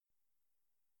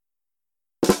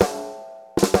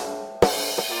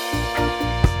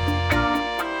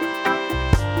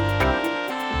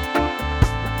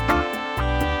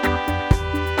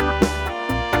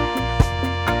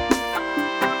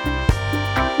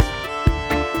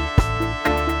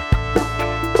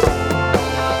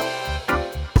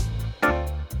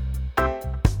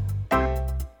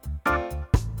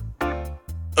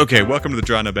Okay, welcome to the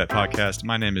Draw No Bet podcast.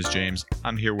 My name is James.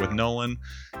 I'm here with Nolan,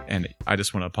 and I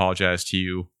just want to apologize to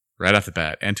you right off the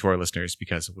bat and to our listeners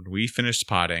because when we finished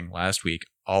potting last week,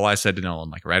 all I said to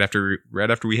Nolan, like right after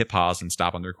we hit pause and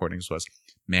stop on the recordings, was,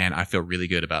 "Man, I feel really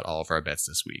good about all of our bets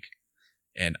this week."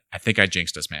 And I think I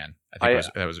jinxed us, man.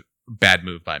 That was a bad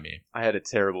move by me. I had a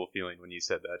terrible feeling when you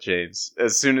said that, James.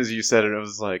 As soon as you said it, I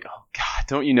was like, "Oh God,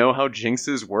 don't you know how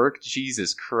jinxes work?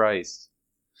 Jesus Christ!"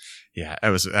 Yeah, it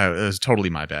was totally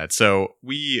my bad. So let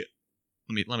me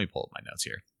pull up my notes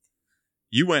here.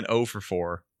 You went 0 for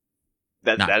 4.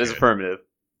 That is affirmative.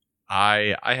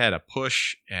 I had a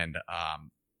push and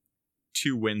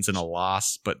 2 wins and a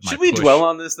loss, but should we dwell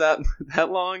on this that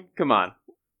long? Come on.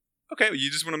 Okay, you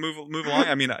just want to move along.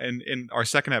 I mean, in our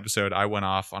second episode, I went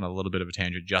off on a little bit of a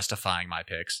tangent justifying my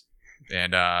picks,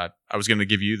 and I was going to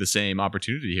give you the same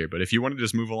opportunity here. But if you want to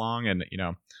just move along and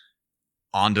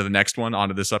on to the next one, on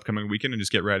to this upcoming weekend, and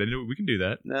just get right into it, we can do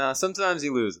that. Nah, sometimes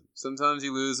you lose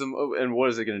them. Oh, and what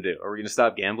is it going to do? Are we going to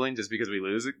stop gambling just because we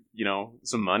lose,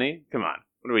 some money? Come on.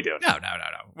 What are we doing? No.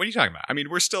 What are you talking about? I mean,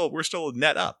 we're still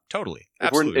net up. Totally.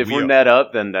 Absolutely. If we're net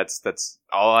up, then that's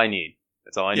all I need.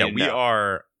 That's all I need. Yeah, we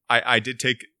are. I did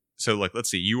take. So let's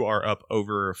see. You are up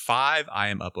over 5. I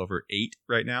am up over 8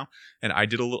 right now. And I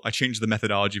changed the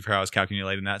methodology for how I was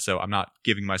calculating that. So I'm not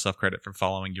giving myself credit for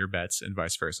following your bets and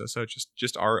vice versa. So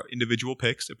just our individual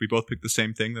picks. If we both pick the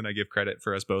same thing, then I give credit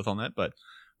for us both on that. But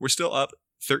we're still up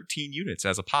 13 units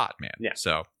as a pot, man. Yeah.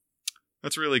 So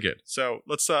that's really good. So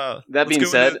let's that being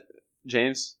said,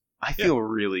 James, I feel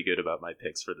really good about my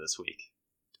picks for this week.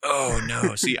 Oh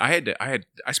no. See, I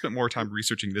spent more time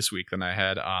researching this week than I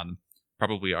had on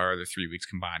probably our other 3 weeks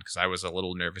combined because I was a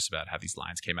little nervous about how these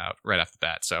lines came out right off the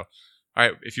bat. So, all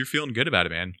right, if you're feeling good about it,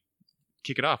 man,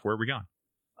 kick it off. Where are we going?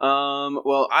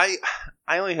 Well, I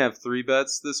only have 3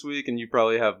 bets this week, and you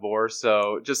probably have more.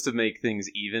 So, just to make things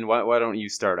even, why don't you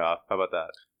start off? How about that?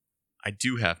 I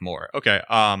do have more. Okay.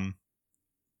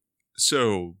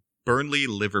 So Burnley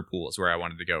Liverpool is where I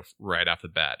wanted to go right off the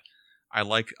bat. I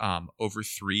like over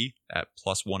 3 at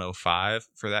plus 105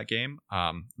 for that game.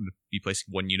 I'm going to be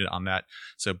placing 1 unit on that.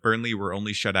 So Burnley were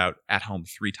only shut out at home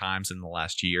 3 times in the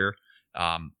last year.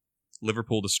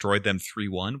 Liverpool destroyed them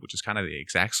 3-1, which is kind of the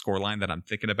exact scoreline that I'm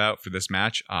thinking about for this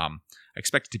match. I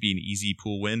expect it to be an easy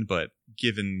pool win, but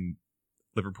given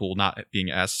Liverpool not being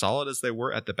as solid as they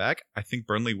were at the back, I think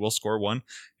Burnley will score 1.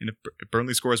 And if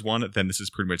Burnley scores 1, then this is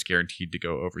pretty much guaranteed to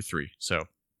go over 3. So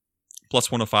plus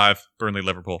 105, Burnley,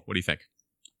 Liverpool. What do you think?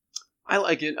 I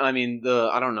like it. I mean,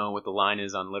 I don't know what the line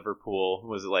is on Liverpool.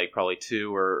 Was it like probably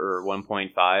 2 or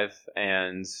 1.5?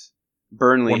 And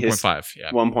Burnley 1.5,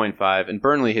 yeah. 1.5. And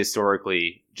Burnley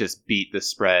historically just beat the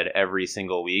spread every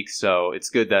single week. So it's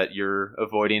good that you're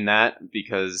avoiding that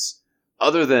because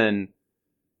other than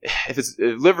if it's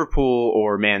Liverpool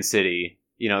or Man City,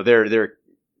 they're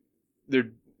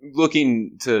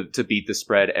looking to beat the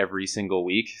spread every single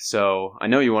week. So I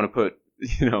know you want to put,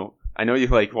 I know you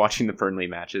like watching the Burnley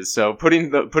matches. So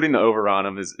putting the over on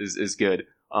them is good.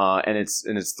 And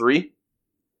it's 3.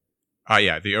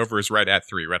 Yeah, the over is right at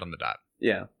 3, right on the dot.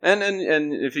 Yeah, and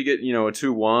if you get a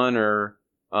 2-1 or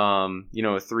a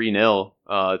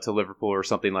 3-0 to Liverpool or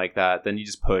something like that, then you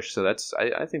just push. So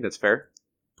I think that's fair.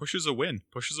 Push is a win,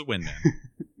 man.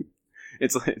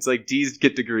 It's like D's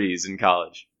get degrees in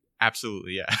college.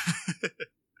 Absolutely, yeah.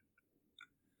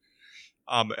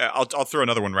 I'll throw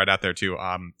another one right out there too.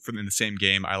 In the same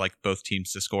game, I like both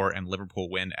teams to score and Liverpool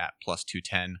win at plus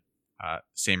 210.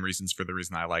 Same reasons for the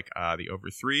reason I like the over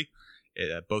 3.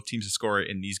 Both teams to score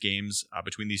in these games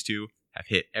between these two have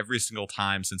hit every single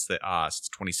time since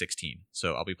 2016.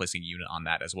 So I'll be placing a unit on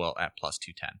that as well at plus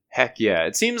 210. Heck yeah!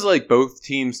 It seems like both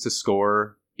teams to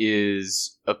score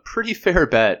is a pretty fair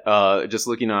bet. Just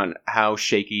looking on how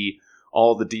shaky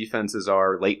all the defenses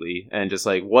are lately, and just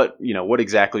like what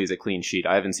exactly is a clean sheet?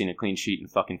 I haven't seen a clean sheet in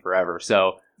fucking forever.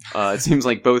 So it seems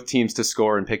like both teams to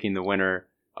score and picking the winner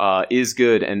is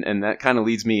good, and that kind of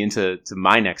leads me into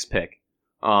my next pick.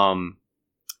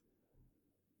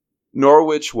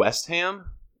 Norwich West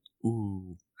Ham.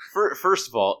 Ooh. First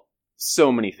of all,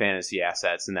 so many fantasy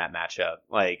assets in that matchup.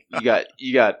 Like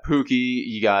you got Pookie,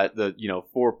 you got the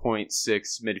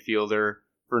 4.6 midfielder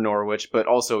for Norwich, but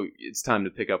also it's time to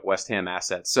pick up West Ham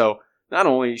assets. So not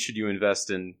only should you invest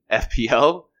in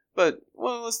FPL, but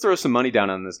let's throw some money down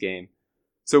on this game.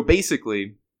 So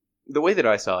basically, the way that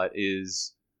I saw it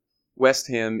is West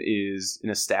Ham is an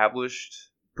established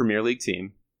Premier League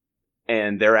team,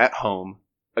 and they're at home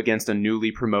against a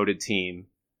newly promoted team,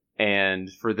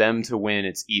 and for them to win,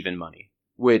 it's even money,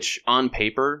 which on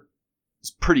paper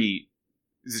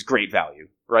is great value,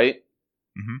 right?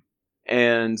 Mm-hmm.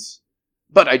 And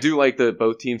But I do like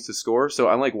both teams to score, so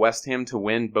I like West Ham to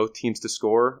win, both teams to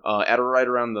score, at right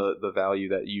around the value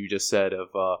that you just said of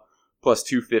plus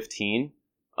 215.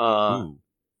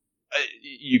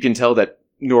 You can tell that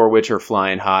Norwich are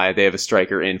flying high. They have a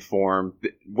striker in form.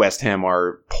 West Ham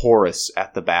are porous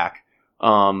at the back.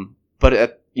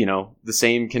 But the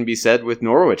same can be said with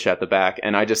Norwich at the back.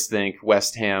 And I just think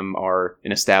West Ham are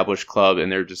an established club, and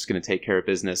they're just going to take care of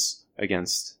business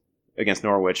against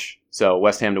Norwich. So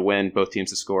West Ham to win, both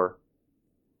teams to score.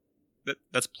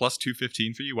 That's plus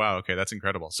 215 for you? Wow, okay, that's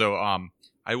incredible. So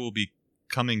I will be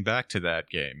coming back to that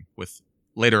game with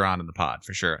later on in the pod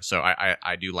for sure. So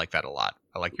I do like that a lot.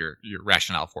 I like your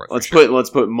rationale for it. Let's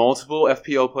put multiple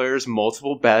FPL players,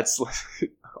 multiple bets,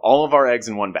 all of our eggs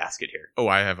in one basket here. Oh,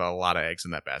 I have a lot of eggs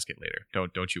in that basket later.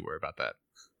 Don't you worry about that.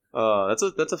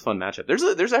 That's a fun matchup.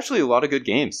 There's actually a lot of good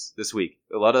games this week.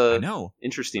 A lot of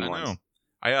interesting ones.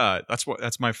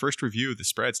 That's my first review of the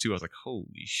spreads too. I was like,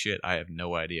 holy shit, I have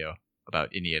no idea about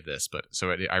any of this. But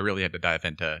so I really had to dive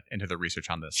into the research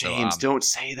on this. James, don't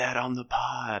say that on the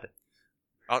pod.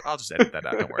 I'll just edit that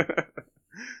out. Don't worry.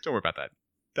 Don't worry about that.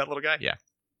 That little guy, yeah,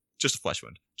 just a flesh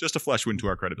wound. Just a flesh wound to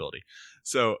our credibility.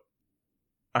 So,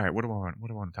 all right, what do I want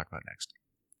to talk about next?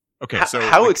 Okay,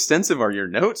 how extensive are your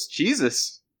notes?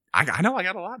 Jesus, I know I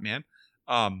got a lot, man.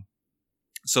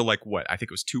 So like what? I think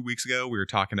it was 2 weeks ago we were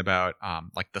talking about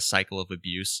like the cycle of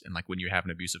abuse, and like when you have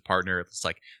an abusive partner, it's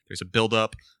like there's a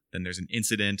buildup, then there's an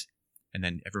incident, and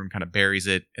then everyone kind of buries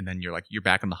it, and then you're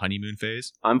back on the honeymoon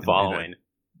phase. I'm following.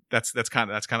 That's kind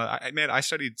of I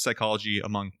studied psychology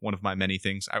among one of my many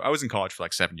things. I was in college for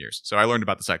like 7 years, so I learned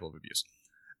about the cycle of abuse.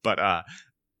 But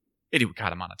anyway,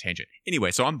 God, I'm on a tangent.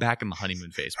 Anyway, so I'm back in the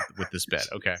honeymoon phase with this bet.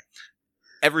 Okay,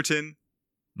 Everton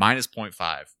minus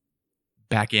 0.5.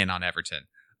 Back in on Everton.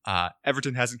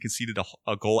 Everton hasn't conceded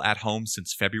a goal at home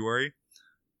since February.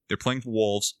 They're playing for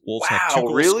Wolves. Wolves have 2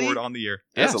 goals scored on the year.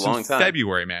 That's a long time.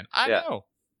 February, man. I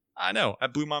know.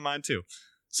 That blew my mind too.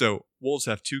 So Wolves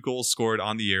have 2 goals scored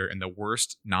on the year and the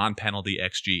worst non-penalty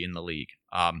XG in the league.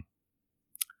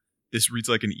 This reads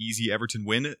like an easy Everton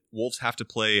win. Wolves have to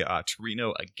play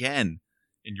Torino again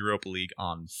in Europa League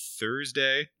on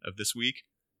Thursday of this week.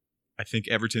 I think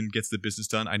Everton gets the business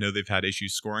done. I know they've had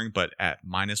issues scoring, but at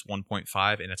minus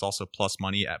 1.5, and it's also plus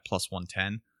money at plus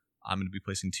 110. I'm going to be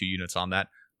placing 2 units on that.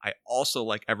 I also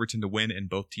like Everton to win and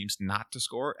both teams not to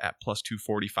score at plus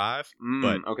 245.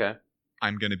 But okay.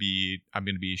 I'm going to be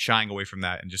shying away from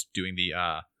that and just doing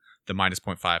the minus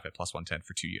 0.5 at plus 110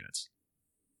 for 2 units.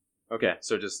 Okay,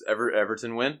 so just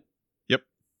Everton win? Yep.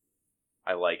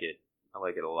 I like it. I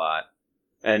like it a lot.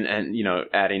 And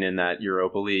adding in that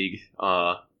Europa League,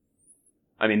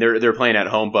 I mean they're playing at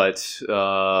home, but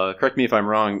correct me if I'm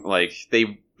wrong, like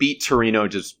they beat Torino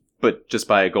just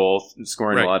by a goal,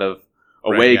 scoring a lot of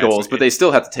away goals, but they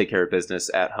still have to take care of business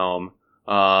at home.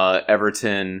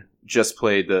 Everton just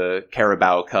played the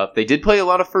Carabao Cup. They did play a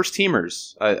lot of first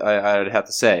teamers, I'd have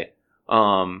to say,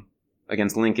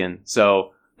 against Lincoln.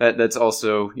 So that's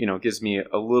also, gives me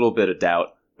a little bit of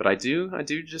doubt, but I do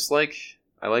just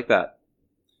I like that.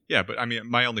 Yeah, but I mean,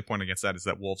 my only point against that is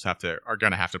that Wolves are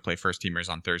going to have to play first teamers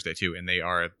on Thursday too, and they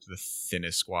are the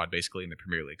thinnest squad basically in the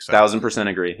Premier League. So. 1000%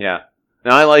 agree. Yeah,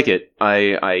 no, I like it.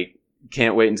 I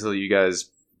can't wait until you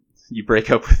break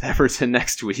up with Everton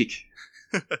next week.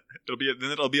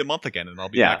 It'll be a month again, and I'll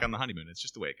be back on the honeymoon. It's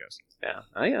just the way it goes. Yeah,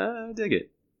 I dig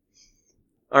it.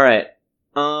 All right.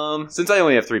 Since I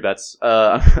only have 3 bets,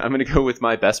 I'm going to go with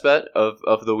my best bet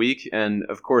of the week, and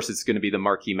of course, it's going to be the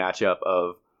marquee matchup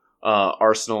of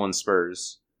Arsenal and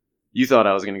Spurs. You thought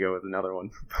I was going to go with another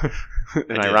one,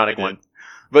 ironic one,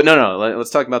 but no. Let's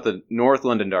talk about the North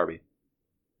London derby.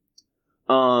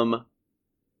 How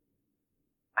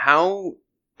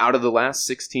out of the last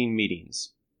 16 meetings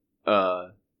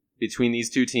between these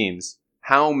 2 teams,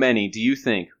 how many do you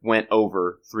think went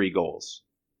over 3 goals?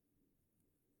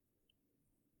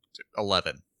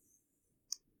 11.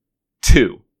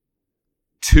 2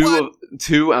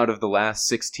 out of the last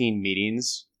 16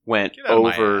 meetings went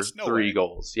over 3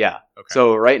 goals. Yeah. Okay.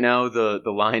 So right now the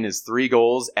line is 3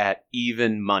 goals at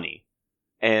even money.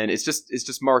 And it's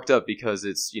just marked up because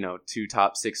it's, 2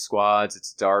 top 6 squads,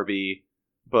 it's derby,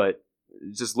 but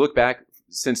just look back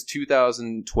since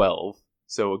 2012,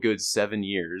 so a good 7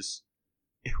 years,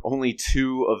 only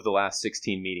 2 of the last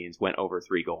 16 meetings went over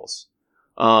 3 goals.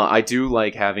 I do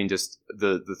like having just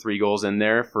the 3 goals in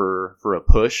there for a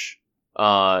push,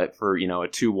 for, a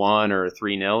 2-1 or a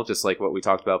 3-0, just like what we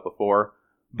talked about before.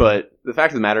 But the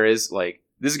fact of the matter is,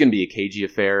 this is going to be a cagey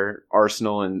affair.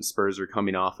 Arsenal and Spurs are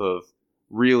coming off of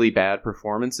really bad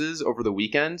performances over the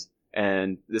weekend,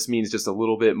 and this means just a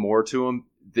little bit more to them.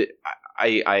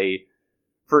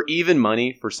 for even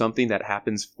money for something that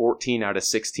happens 14 out of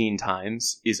 16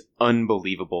 times is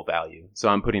unbelievable value. So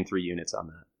I'm putting 3 units on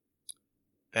that.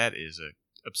 That is a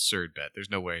absurd bet. There's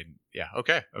no way. Yeah.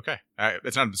 Okay.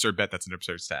 It's not an absurd bet. That's an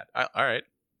absurd stat. All right.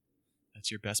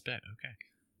 That's your best bet.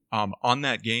 Okay. On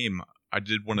that game, I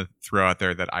did want to throw out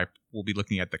there that I will be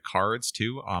looking at the cards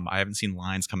too. I haven't seen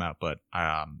lines come out, but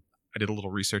I did a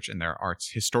little research, and there are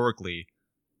historically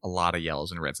a lot of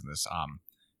yellows and reds in this.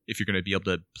 If you're going to be able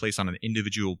to place on an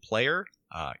individual player,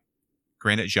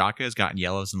 Granit Xhaka has gotten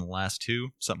yellows in the last 2,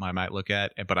 something I might look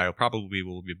at, but I probably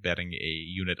will be betting a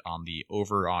unit on the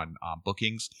over on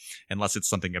bookings, unless it's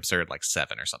something absurd like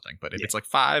 7 or something. But if it's like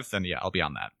 5, then yeah, I'll be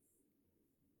on that.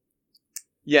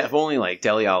 Yeah, if only like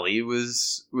Dele Alli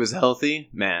was healthy,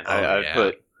 man.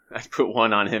 I'd put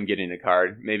 1 on him getting a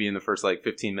card, maybe in the first like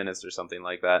 15 minutes or something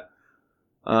like that.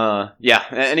 Yeah,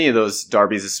 any of those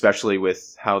derbies, especially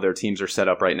with how their teams are set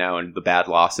up right now and the bad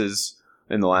losses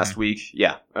in the last week.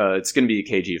 Yeah, it's going to be a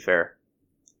cagey affair.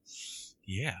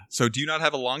 Yeah. So do you not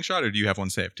have a long shot, or do you have one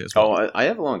saved as well? Oh, I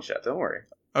have a long shot. Don't worry.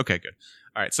 Okay, good.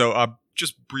 All right. So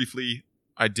just briefly,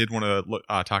 I did want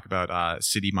to talk about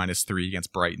City -3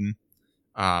 against Brighton.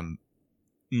 In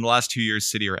the last 2 years,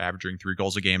 City are averaging 3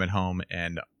 goals a game at home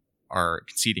and are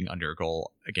conceding under a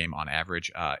goal a game on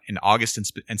average. In August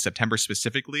and September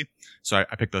specifically, so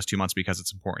I picked those 2 months because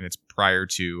it's important. It's prior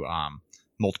to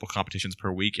multiple competitions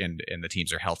per week, and the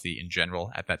teams are healthy in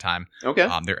general at that time. Okay.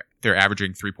 They're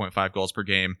averaging 3.5 goals per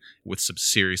game with some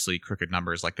seriously crooked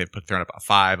numbers, like they've thrown up a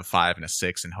 5, and a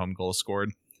 6 in home goals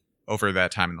scored over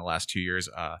that time in the last 2 years.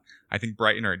 I think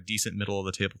Brighton are a decent middle of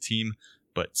the table team,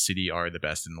 but City are the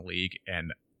best in the league,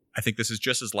 and I think this is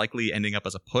just as likely ending up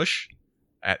as a push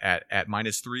at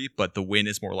 -3, but the win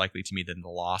is more likely to me than the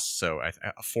loss. So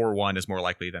a 4-1 is more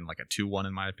likely than like a 2-1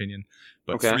 in my opinion.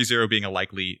 But 3-0 being a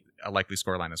likely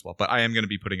scoreline as well. But I am going to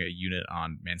be putting a unit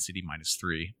on Man City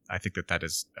 -3. I think that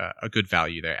is a good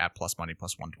value there at plus money,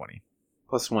 plus 120.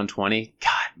 Plus 120?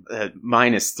 God,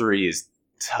 -3 is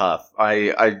tough.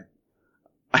 I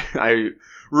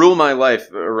rule my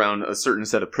life around a certain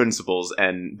set of principles,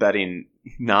 and betting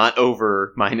not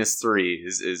over -3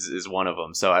 is one of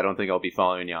them. So I don't think I'll be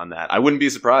following you on that. I wouldn't be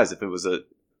surprised if it was a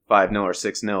 5-0 or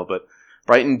 6-0, but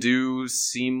Brighton do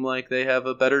seem like they have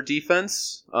a better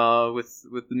defense with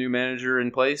the new manager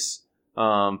in place.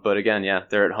 But again, yeah,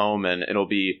 they're at home, and it'll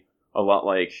be a lot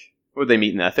like, would they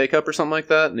meet in the FA Cup or something like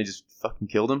that, and they just fucking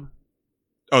killed them?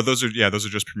 Oh, those are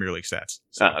just Premier League stats.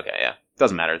 So. Oh, okay, yeah.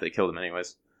 Doesn't matter if they killed them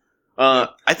anyways.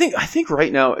 I think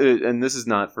right now, and this is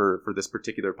not for this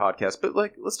particular podcast, but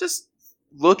like, let's just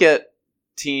look at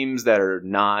teams that are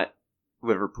not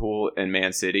Liverpool and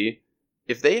Man City.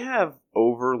 If they have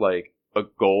over like a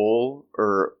goal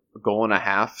or a goal and a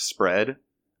half spread,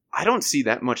 I don't see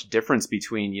that much difference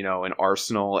between, an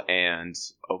Arsenal and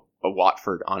a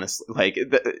Watford, honestly. Like,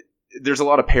 there's a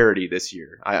lot of parity this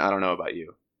year. I don't know about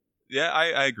you. Yeah,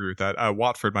 I agree with that.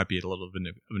 Watford might be a little bit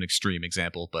of an extreme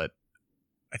example, but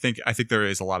I think there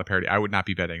is a lot of parity. I would not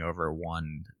be betting over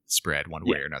one spread one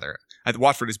way or another.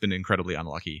 Watford has been incredibly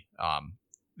unlucky.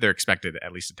 Their expected,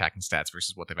 at least attacking stats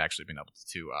versus what they've actually been able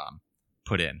to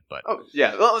put in. But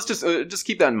well, let's just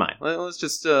keep that in mind. Let's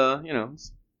just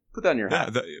put that in your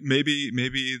hat.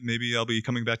 Maybe I'll be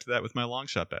coming back to that with my long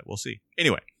shot bet. We'll see.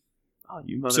 Anyway, oh,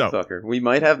 you motherfucker!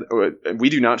 We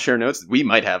do not share notes. We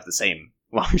might have the same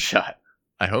long shot.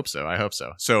 I hope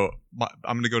so. So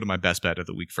I'm going to go to my best bet of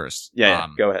the week first. Yeah,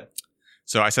 go ahead.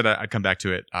 So I said I'd come back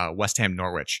to it. West Ham,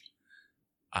 Norwich.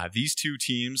 These two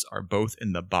teams are both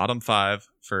in the bottom 5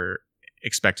 for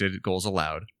expected goals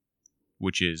allowed,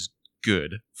 which is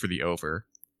good for the over.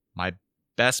 My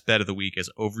best bet of the week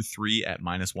is over 3 at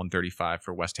 -135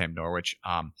 for West Ham, Norwich.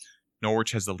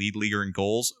 Norwich has the lead leaguer in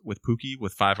goals with Pukki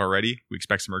with 5 already. We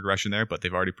expect some regression there, but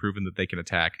they've already proven that they can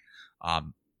attack.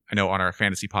 I know on our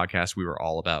fantasy podcast, we were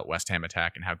all about West Ham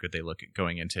attack and how good they look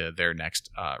going into their next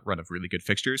run of really good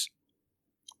fixtures.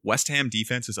 West Ham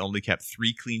defense has only kept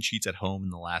 3 clean sheets at home in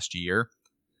the last year.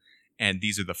 And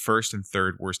these are the first and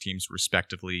third worst teams,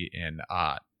 respectively, in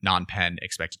non-pen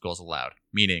expected goals allowed,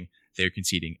 meaning they're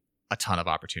conceding a ton of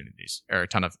opportunities or a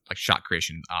ton of like shot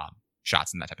creation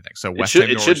shots and that type of thing. So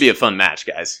it should be a fun match,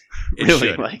 guys. Really,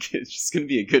 it's just going to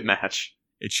be a good match.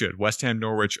 It should. West Ham,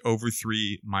 Norwich, over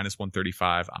 3,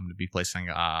 -135. I'm going to be placing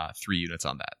 3 units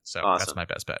on that. So awesome. That's my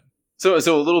best bet. So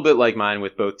a little bit like mine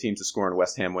with both teams to score and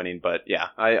West Ham winning. But yeah,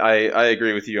 I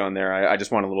agree with you on there. I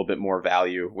just want a little bit more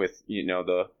value with,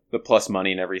 the plus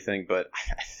money and everything. But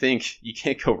I think you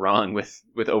can't go wrong with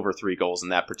over 3 goals in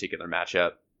that particular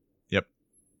matchup. Yep.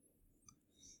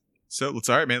 So all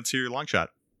right, man. Let's hear your long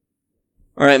shot.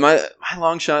 All right, my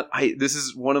long shot. This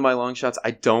is one of my long shots.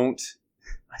 I don't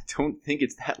I don't think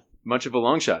it's that much of a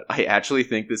long shot. I actually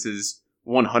think this is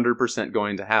 100%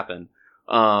 going to happen.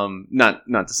 Not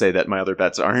to say that my other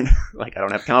bets aren't. Like, I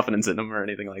don't have confidence in them or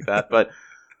anything like that. But,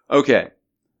 okay.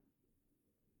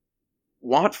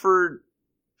 Watford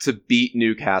to beat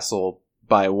Newcastle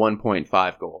by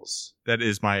 1.5 goals. That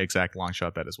is my exact long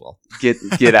shot bet as well.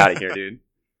 Get out of here, dude.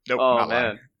 Nope, oh, not man.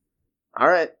 lying. All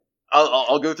right.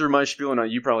 I'll go through my spiel,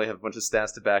 and you probably have a bunch of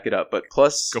stats to back it up. But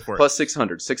plus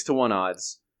 600, 6-1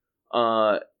 odds.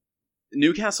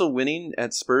 Newcastle winning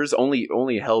at Spurs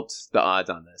only helped the odds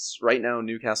on this. Right now,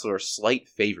 Newcastle are slight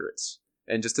favorites.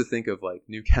 And just to think of like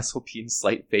Newcastle being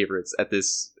slight favorites at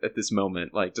this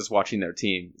moment, like just watching their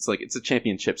team, it's like it's a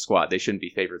championship squad. They shouldn't be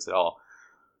favorites at all.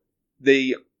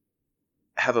 They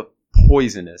have a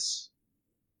poisonous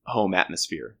home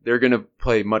atmosphere. They're going to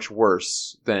play much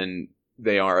worse than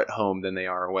they are at home than they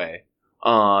are away.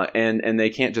 And they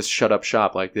can't just shut up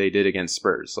shop like they did against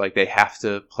Spurs. Like they have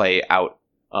to play out,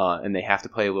 and they have to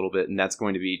play a little bit, and that's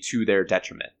going to be to their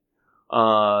detriment.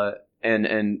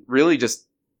 And really just,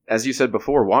 as you said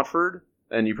before, Watford,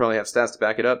 and you probably have stats to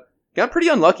back it up, got pretty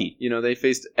unlucky. You know, they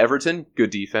faced Everton,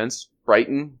 good defense,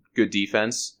 Brighton, good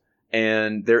defense,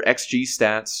 and their XG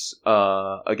stats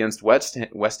against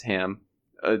West Ham,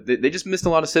 they just missed a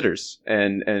lot of sitters.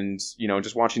 And you know,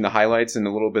 just watching the highlights and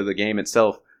a little bit of the game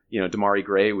itself, you know, Damari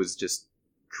Gray was just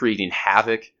creating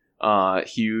havoc.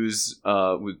 Hughes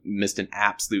missed an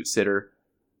absolute sitter.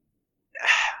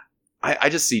 I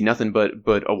just see nothing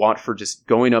but a Watford just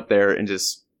going up there and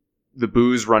just the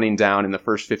booze running down in the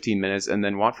first 15 minutes, and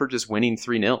then Watford just winning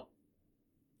 3-0.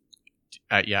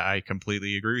 Yeah, I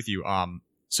completely agree with you.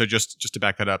 So just to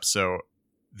back that up, so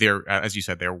they're, as you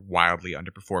said, they're wildly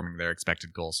underperforming their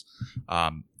expected goals.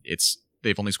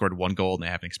 They've only scored 1 goal and they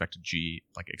have an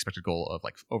expected goal of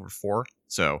like over 4.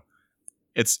 So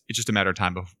it's just a matter of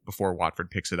time before Watford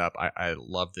picks it up. I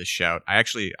love this shout. I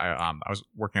was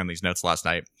working on these notes last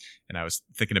night and I was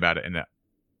thinking about it, and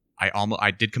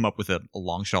I did come up with a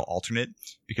long shot alternate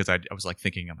because I was like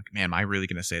thinking, I'm like, man, am I really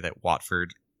going to say that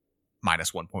Watford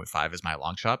minus 1.5 is my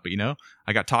long shot? But you know,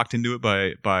 I got talked into it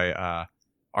by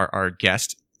our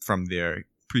guest from the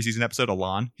preseason episode,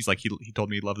 Alon. He's like, he told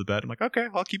me he loved the bet. I'm like, okay,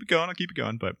 I'll keep it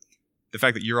going. But the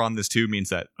fact that you're on this too means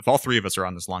that if all three of us are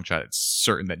on this long shot, it's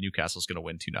certain that Newcastle's going to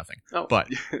win 2-0. Oh, but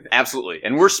absolutely,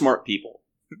 and we're smart people.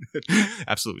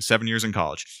 Absolutely, 7 years in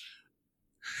college.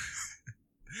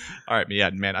 All right, yeah,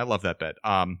 man, I love that bet.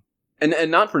 And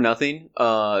not for nothing,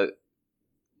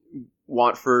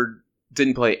 Watford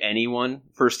didn't play anyone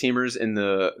first teamers in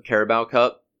the Carabao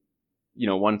Cup. You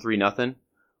know, 1-3-0.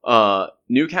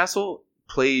 Newcastle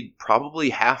played probably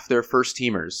half their first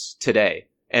teamers today,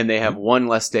 and they have one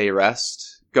less day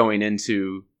rest going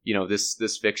into, you know,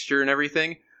 this fixture and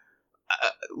everything.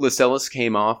 Lascelles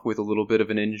came off with a little bit of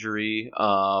an injury.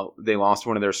 They lost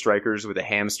one of their strikers with a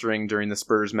hamstring during the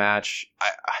Spurs match.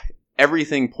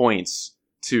 Everything points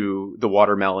to the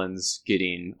Watermelons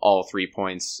getting all 3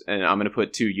 points, and I'm going to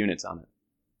put 2 units on it.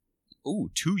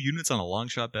 Ooh, 2 units on a long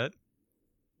shot bet?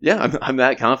 Yeah, I'm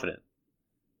that confident.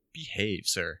 Behave,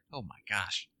 sir. Oh my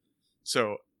gosh.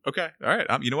 So, okay. All right.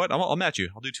 You know what? I'll match you.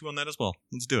 I'll do 2 on that as well.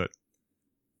 Let's do it.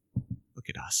 Look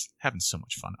at us. Having so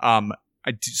much fun.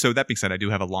 So that being said, I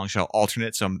do have a long shot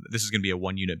alternate. So this is going to be a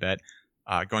 1 unit bet.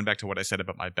 Going back to what I said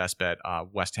about my best bet,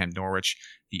 West Ham Norwich,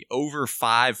 the over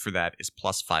 5 for that is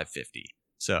plus 550.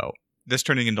 So this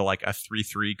turning into like a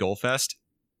 3-3 goal fest,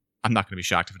 I'm not going to be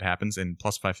shocked if it happens. And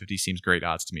plus 550 seems great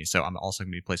odds to me. So I'm also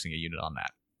going to be placing a unit on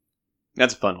that.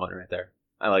 That's a fun one right there.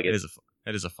 I like it.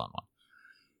 It is a fun one.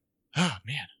 Oh,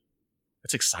 man.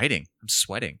 That's exciting. I'm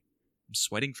sweating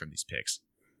from these picks.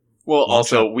 Well,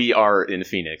 also, we are in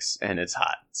Phoenix, and it's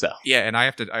hot, so. Yeah, and I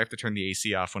have to turn the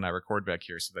AC off when I record back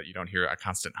here so that you don't hear a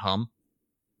constant hum.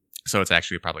 So it's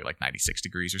actually probably like 96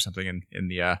 degrees or something in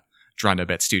the Drondo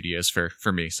Bet studios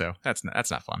for me, so that's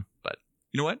not fun. But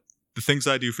you know what? The things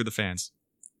I do for the fans.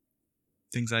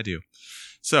 Things I do.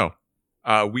 So,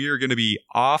 we are going to be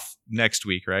off next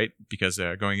week, right? Because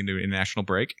going into an international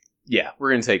break. Yeah, we're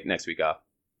going to take next week off.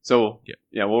 So,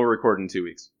 yeah, we'll record in 2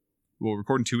 weeks. We'll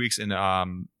record in 2 weeks, and I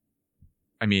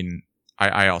mean,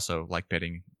 I also like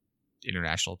betting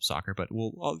international soccer, but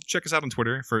I'll check us out on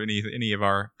Twitter for any of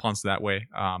our punts that way.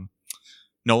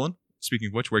 Nolan, speaking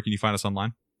of which, where can you find us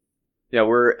online? Yeah,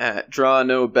 we're at Draw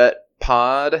No Bet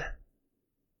Pod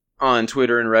on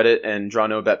Twitter and Reddit, and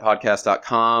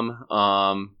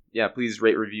drawnobetpodcast.com. Yeah, please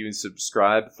rate, review, and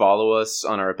subscribe. Follow us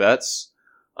on our bets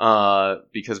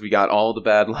because we got all the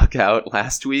bad luck out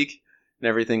last week and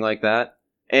everything like that.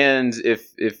 And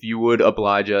if you would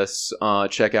oblige us,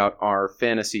 check out our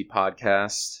fantasy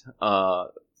podcast,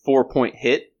 4 Point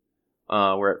Hit.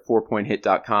 We're at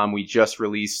 4pointhit.com. We just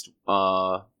released,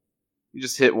 we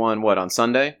just hit one, on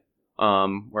Sunday,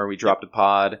 where we dropped a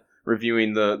pod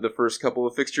reviewing the first couple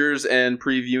of fixtures and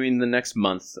previewing the next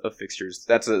month of fixtures.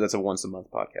 That's a once a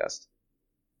month podcast.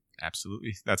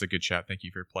 Absolutely. That's a good chat. Thank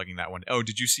you for plugging that one. Oh,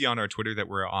 did you see on our Twitter that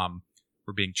we're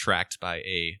being tracked by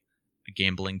a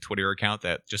gambling Twitter account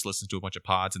that just listens to a bunch of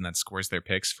pods and then scores their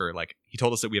picks for, like, he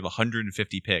told us that we have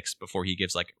 150 picks before he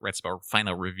gives, like, Red Spell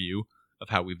final review of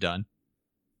how we've done.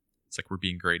 It's like we're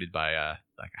being graded by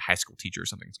like a high school teacher or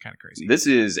something. It's kind of crazy. This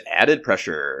is added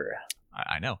pressure.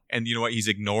 I know. And you know what? He's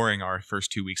ignoring our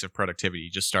first 2 weeks of productivity. He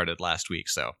just started last week.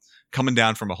 So coming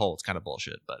down from a hole, it's kind of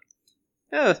bullshit, but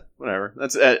whatever.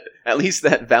 That's at least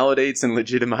that validates and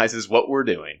legitimizes what we're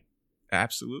doing.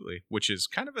 Absolutely. Which is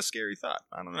kind of a scary thought.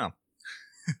 I don't know.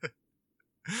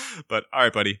 But all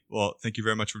right, buddy. Well, thank you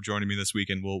very much for joining me this week,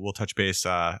 and we'll touch base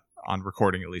on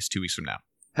recording at least 2 weeks from now.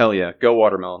 Hell yeah. Go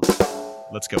Watermelons.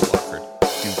 Let's go, Watford.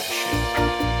 Do this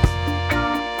shit.